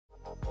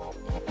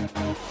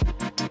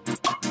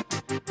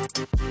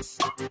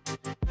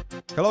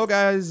Hello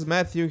guys,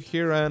 Matthew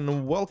here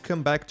and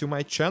welcome back to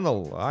my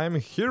channel. I'm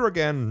here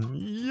again,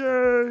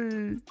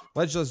 yay!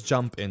 Let's just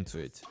jump into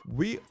it.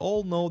 We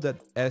all know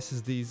that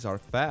SSDs are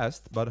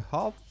fast, but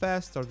how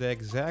fast are they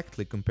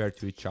exactly compared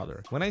to each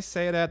other? When I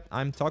say that,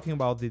 I'm talking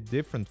about the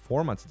different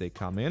formats they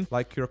come in,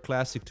 like your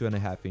classic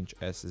 2.5-inch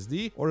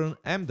SSD or an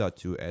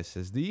M.2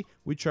 SSD,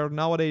 which are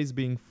nowadays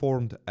being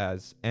formed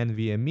as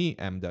NVMe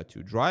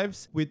M.2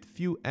 drives, with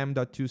few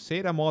M.2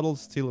 SATA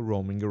models still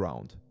roaming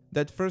around.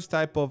 That first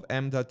type of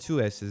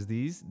M.2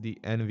 SSDs, the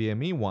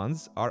NVMe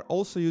ones, are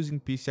also using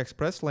PCI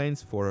Express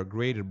lanes for a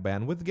greater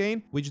bandwidth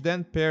gain, which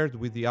then paired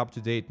with the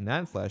up-to-date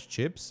NAND flash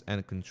chips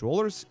and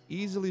controllers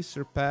easily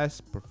surpass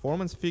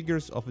performance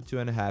figures of a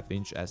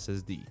 2.5-inch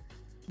SSD.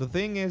 The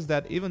thing is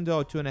that even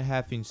though a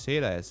 2.5-inch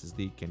SATA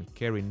SSD can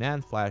carry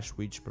NAND flash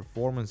which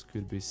performance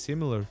could be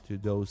similar to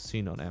those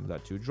seen on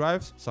M.2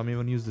 drives, some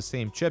even use the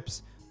same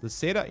chips, the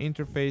SATA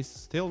interface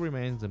still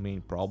remains the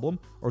main problem,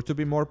 or to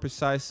be more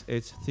precise,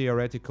 its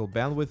theoretical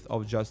bandwidth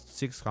of just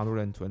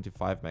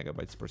 625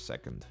 megabytes per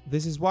second.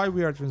 This is why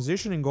we are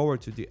transitioning over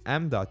to the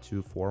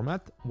M.2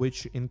 format,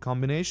 which in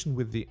combination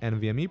with the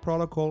NVMe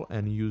protocol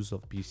and use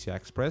of PCI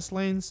Express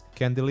lanes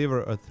can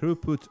deliver a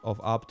throughput of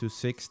up to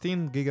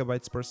 16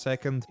 gigabytes per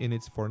second in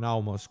its for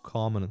now most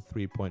common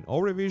 3.0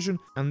 revision,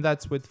 and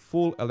that's with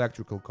full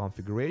electrical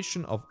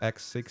configuration of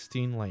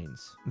X16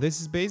 lanes. This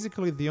is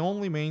basically the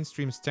only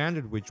mainstream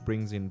standard which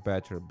brings in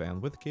better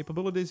bandwidth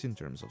capabilities in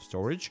terms of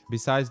storage,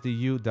 besides the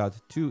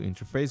U.2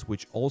 interface,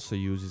 which also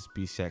uses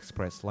PCI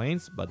Express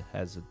lanes but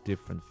has a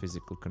different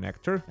physical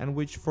connector, and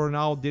which for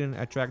now didn't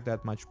attract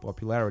that much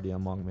popularity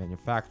among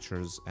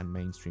manufacturers and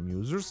mainstream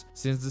users,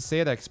 since the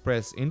SATA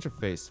Express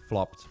interface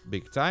flopped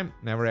big time,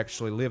 never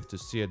actually lived to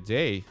see a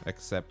day,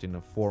 except in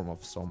the form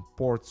of some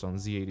ports on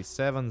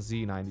Z87,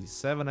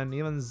 Z97 and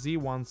even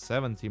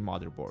Z170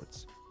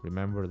 motherboards.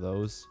 Remember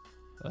those?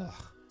 Ugh.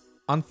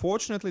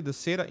 Unfortunately, the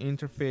SATA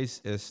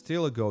interface is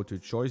still a go-to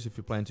choice if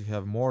you plan to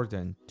have more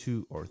than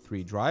 2 or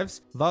 3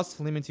 drives, thus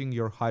limiting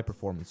your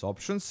high-performance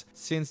options,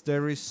 since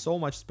there is so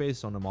much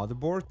space on the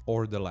motherboard,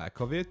 or the lack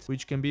of it,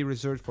 which can be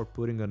reserved for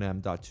putting an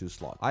M.2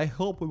 slot. I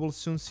hope we will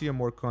soon see a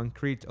more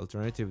concrete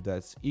alternative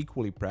that's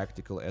equally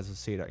practical as a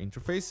SATA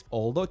interface,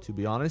 although to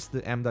be honest,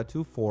 the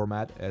M.2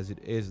 format as it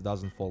is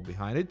doesn't fall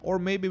behind it, or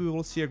maybe we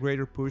will see a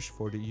greater push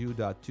for the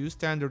U.2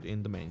 standard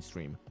in the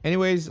mainstream.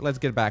 Anyways, let's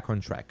get back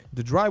on track.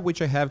 The drive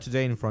which I have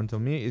today in front of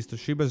me is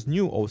Toshiba's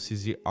new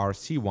OCZ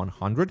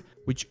RC100,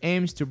 which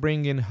aims to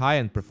bring in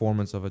high-end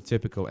performance of a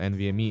typical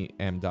NVMe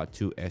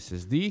M.2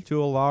 SSD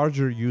to a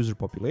larger user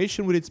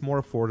population with its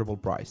more affordable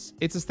price.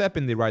 It's a step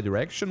in the right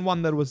direction,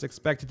 one that was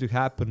expected to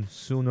happen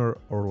sooner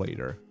or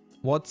later.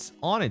 What's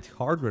on it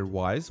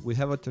hardware-wise, we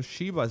have a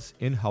Toshiba's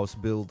in-house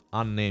built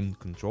unnamed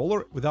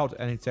controller without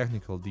any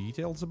technical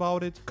details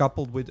about it,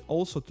 coupled with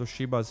also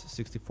Toshiba's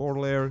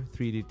 64-layer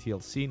 3D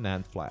TLC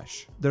NAND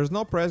flash. There's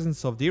no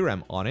presence of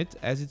DRAM on it,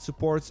 as it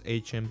supports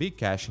HMB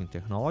caching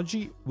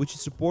technology, which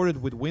is supported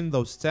with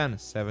Windows 10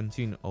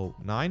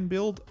 1709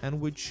 build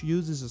and which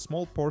uses a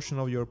small portion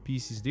of your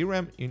PC's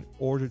DRAM in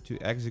order to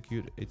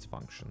execute its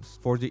functions.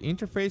 For the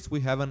interface, we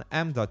have an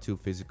M.2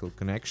 physical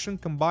connection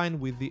combined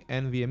with the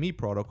NVMe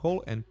protocol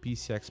and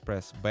PCI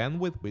Express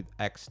bandwidth with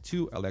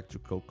X2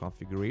 electrical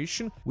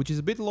configuration, which is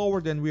a bit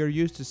lower than we are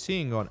used to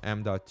seeing on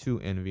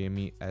M.2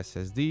 NVMe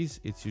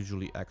SSDs, it's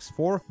usually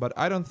X4, but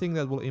I don't think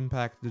that will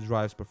impact the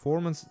drive's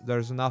performance,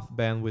 there's enough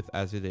bandwidth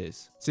as it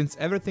is. Since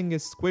everything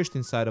is squished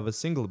inside of a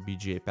single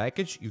BGA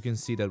package, you can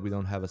see that we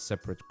don't have a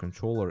separate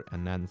controller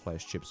and NAND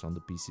flash chips on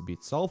the PCB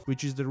itself,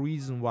 which is the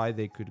reason why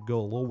they could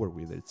go lower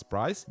with its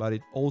price, but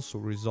it also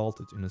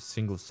resulted in a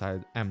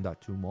single-sided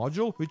M.2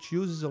 module, which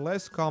uses a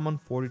less common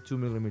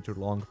 42mm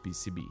long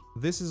PCB.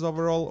 This is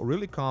overall a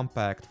really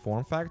compact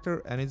form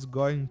factor and it's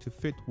going to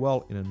fit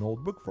well in a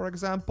notebook, for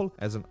example,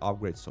 as an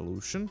upgrade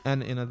solution,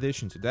 and in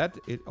addition to that,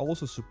 it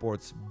also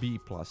supports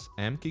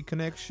B+M key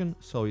connection,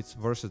 so it's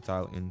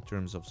versatile in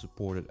terms of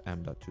supported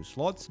M.2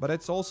 slots, but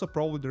it's also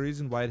probably the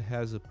reason why it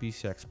has a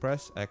PCI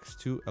Express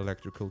X2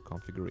 electrical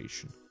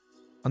configuration.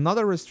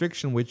 Another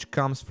restriction which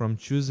comes from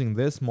choosing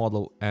this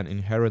model and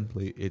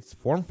inherently its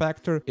form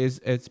factor is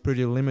its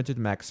pretty limited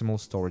maximal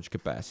storage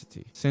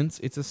capacity. Since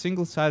it's a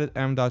single-sided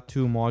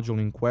M.2 module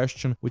in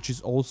question, which is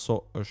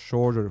also a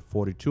shorter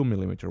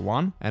 42mm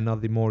one and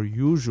not the more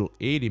usual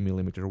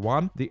 80mm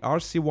one, the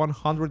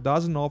RC100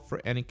 doesn't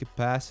offer any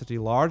capacity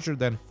larger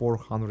than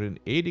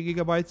 480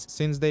 GB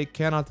since they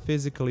cannot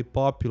physically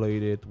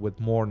populate it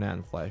with more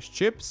NAND flash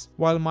chips,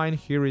 while mine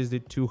here is the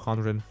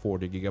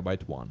 240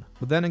 GB one.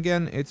 But then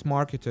again, it's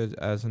marketed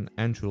as an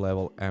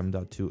entry-level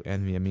M.2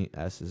 NVMe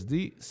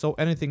SSD, so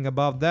anything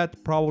above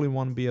that probably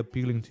won't be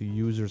appealing to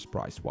users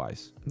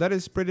price-wise. That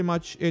is pretty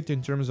much it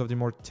in terms of the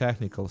more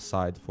technical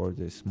side for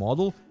this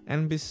model,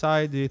 and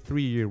beside the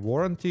 3-year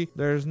warranty,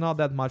 there's not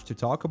that much to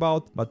talk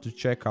about, but to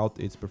check out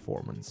its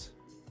performance.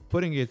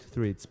 Putting it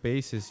through its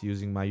paces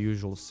using my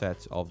usual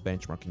set of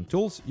benchmarking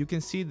tools, you can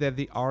see that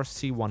the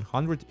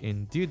RC100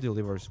 indeed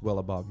delivers well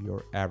above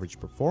your average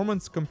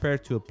performance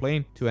compared to a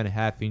plain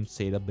 2.5-inch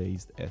SATA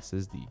based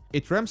SSD.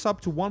 It ramps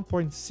up to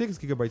 1.6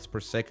 GB per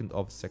second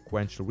of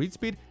sequential read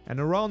speed and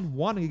around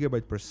 1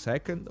 GB per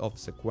second of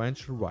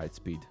sequential write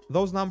speed.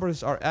 Those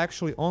numbers are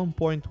actually on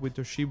point with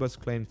Toshiba's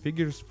claimed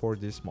figures for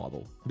this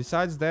model.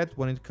 Besides that,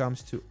 when it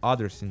comes to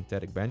other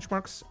synthetic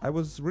benchmarks, I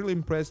was really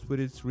impressed with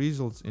its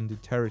results in the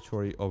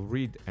territory of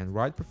read and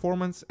write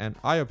performance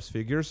and IOPS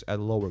figures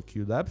at lower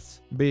Q depths,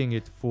 being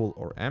it full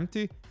or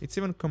empty. It's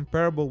even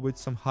comparable with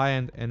some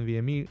high-end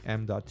NVMe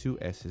M.2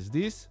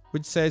 SSDs,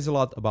 which says a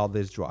lot about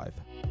this drive.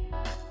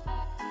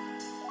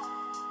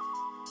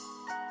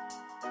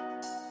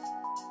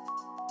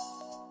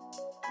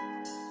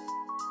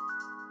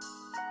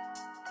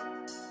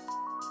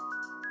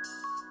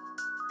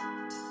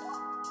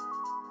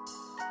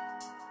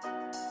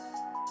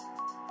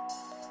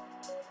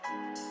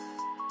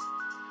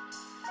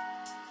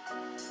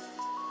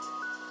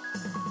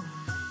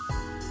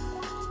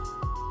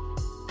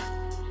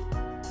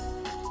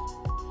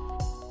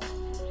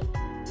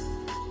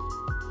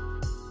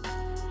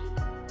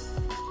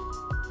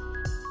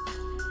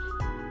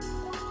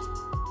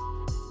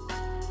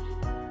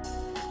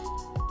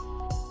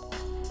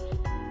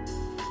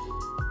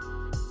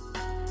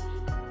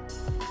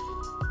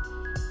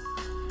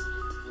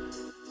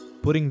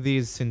 Putting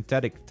these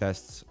synthetic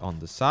tests on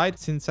the side,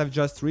 since I've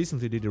just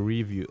recently did a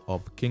review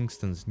of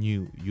Kingston's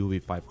new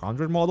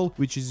UV500 model,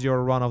 which is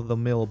your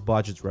run-of-the-mill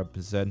budget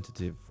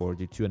representative for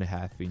the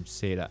 2.5-inch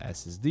SATA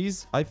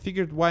SSDs, I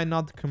figured why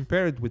not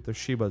compare it with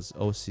Toshiba's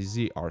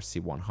OCZ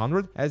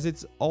RC100, as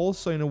it's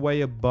also in a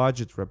way a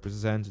budget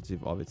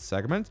representative of its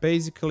segment,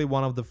 basically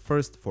one of the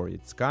first for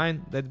its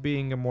kind, that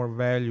being a more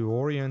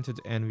value-oriented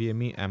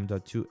NVMe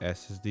M.2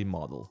 SSD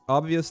model.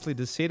 Obviously,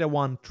 the SATA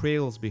one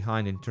trails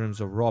behind in terms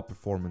of raw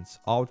performance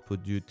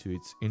output due to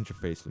its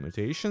interface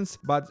limitations,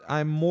 but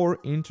I'm more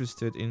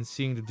interested in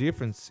seeing the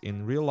difference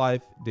in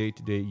real-life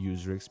day-to-day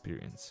user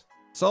experience.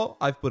 So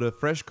I've put a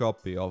fresh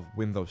copy of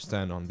Windows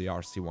 10 on the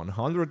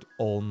RC100,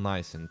 all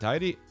nice and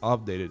tidy,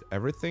 updated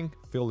everything,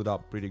 filled it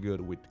up pretty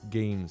good with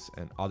games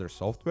and other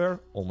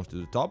software, almost to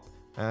the top,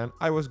 and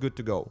I was good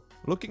to go.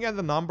 Looking at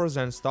the numbers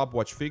and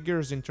stopwatch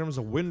figures in terms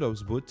of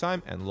Windows boot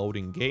time and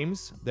loading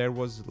games, there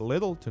was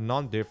little to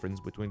none difference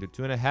between the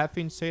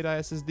 2.5-inch SATA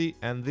SSD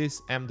and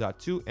this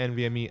M.2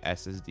 NVMe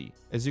SSD.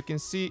 As you can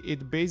see,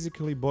 it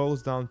basically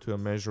boils down to a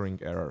measuring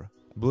error.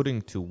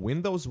 Booting to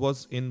Windows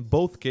was in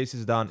both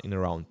cases done in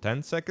around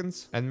 10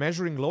 seconds, and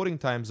measuring loading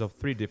times of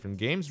 3 different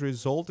games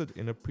resulted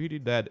in a pretty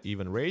dead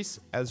even race,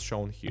 as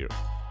shown here.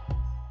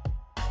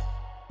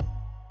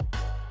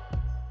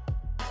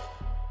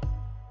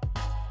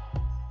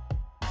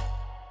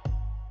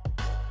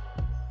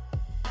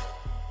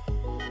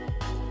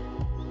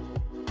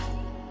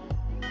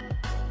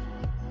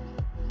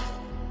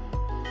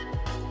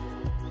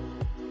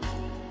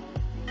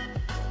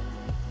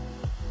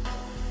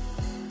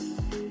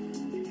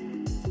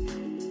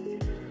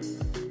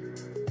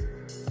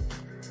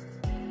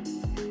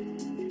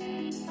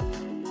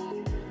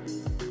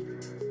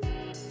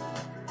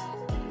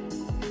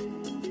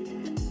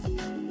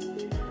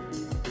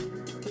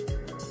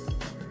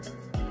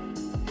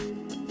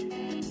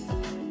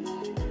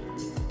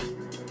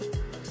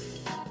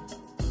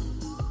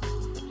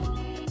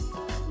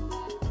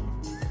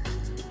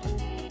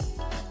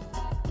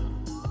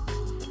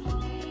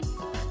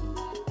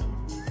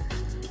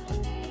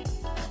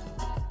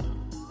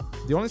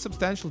 The only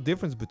substantial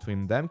difference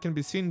between them can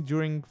be seen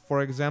during,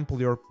 for example,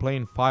 your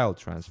plain file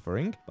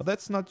transferring, but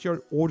that's not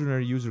your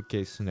ordinary user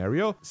case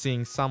scenario,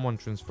 seeing someone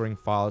transferring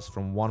files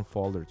from one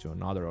folder to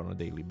another on a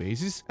daily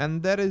basis,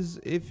 and that is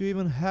if you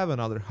even have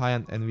another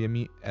high-end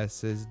NVMe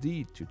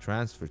SSD to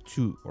transfer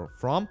to or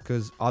from,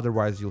 because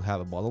otherwise you'll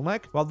have a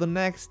bottleneck, while the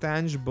next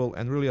tangible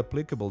and really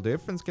applicable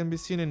difference can be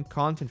seen in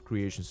content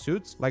creation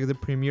suites like the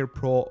Premiere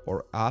Pro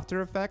or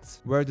After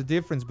Effects, where the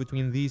difference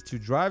between these two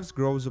drives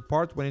grows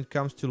apart when it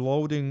comes to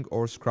loading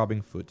or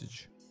scrubbing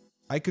footage.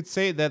 I could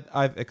say that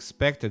I've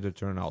expected a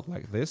turnout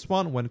like this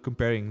one when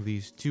comparing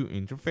these two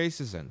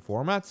interfaces and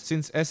formats,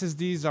 since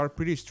SSDs are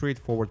pretty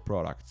straightforward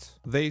products.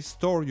 They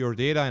store your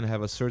data and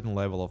have a certain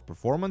level of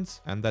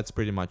performance, and that's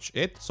pretty much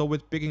it. So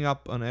with picking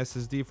up an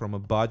SSD from a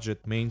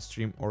budget,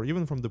 mainstream, or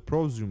even from the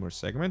prosumer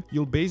segment,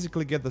 you'll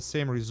basically get the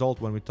same result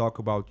when we talk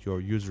about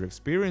your user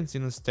experience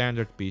in a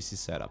standard PC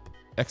setup.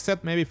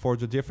 Except maybe for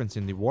the difference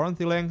in the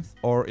warranty length,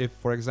 or if,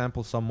 for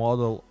example, some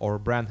model or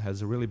brand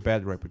has a really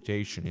bad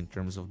reputation in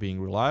terms of being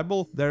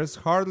reliable, there's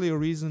hardly a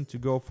reason to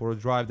go for a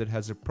drive that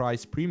has a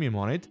price premium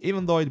on it,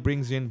 even though it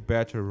brings in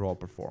better raw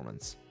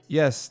performance.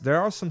 Yes, there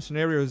are some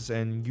scenarios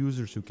and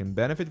users who can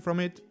benefit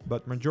from it,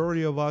 but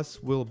majority of us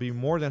will be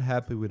more than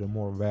happy with a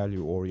more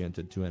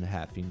value-oriented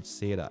 2.5-inch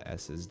SATA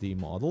SSD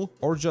model,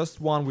 or just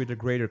one with a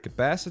greater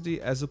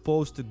capacity as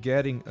opposed to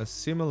getting a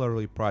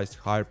similarly priced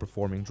higher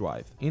performing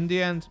drive. In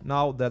the end,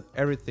 now that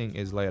everything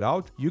is laid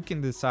out, you can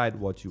decide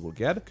what you will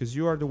get, because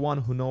you are the one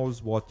who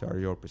knows what are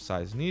your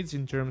precise needs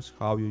in terms of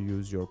how you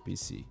use your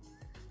PC.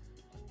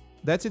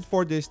 That's it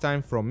for this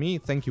time from me.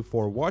 Thank you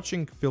for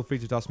watching. Feel free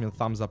to toss me a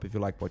thumbs up if you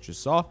like what you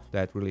saw.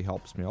 That really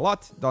helps me a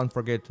lot. Don't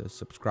forget to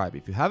subscribe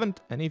if you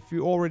haven't. And if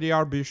you already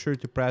are, be sure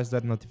to press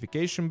that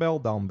notification bell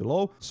down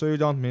below so you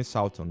don't miss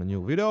out on a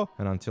new video.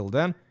 And until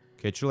then,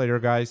 catch you later,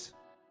 guys.